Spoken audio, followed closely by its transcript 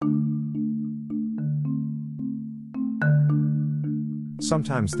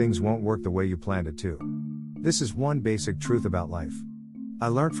Sometimes things won't work the way you planned it to. This is one basic truth about life. I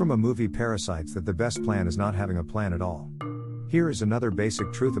learned from a movie Parasites that the best plan is not having a plan at all. Here is another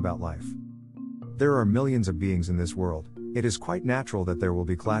basic truth about life. There are millions of beings in this world. It is quite natural that there will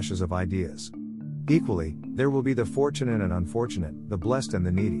be clashes of ideas. Equally, there will be the fortunate and unfortunate, the blessed and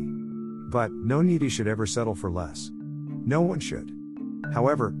the needy. But, no needy should ever settle for less. No one should.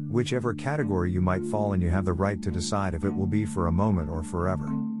 However, whichever category you might fall in, you have the right to decide if it will be for a moment or forever.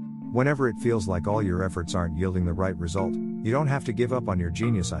 Whenever it feels like all your efforts aren't yielding the right result, you don't have to give up on your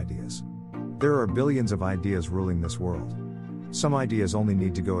genius ideas. There are billions of ideas ruling this world. Some ideas only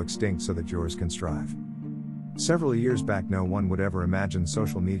need to go extinct so that yours can strive. Several years back, no one would ever imagine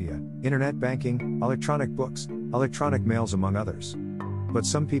social media, internet banking, electronic books, electronic mails, among others. But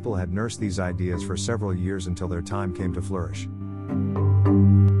some people had nursed these ideas for several years until their time came to flourish.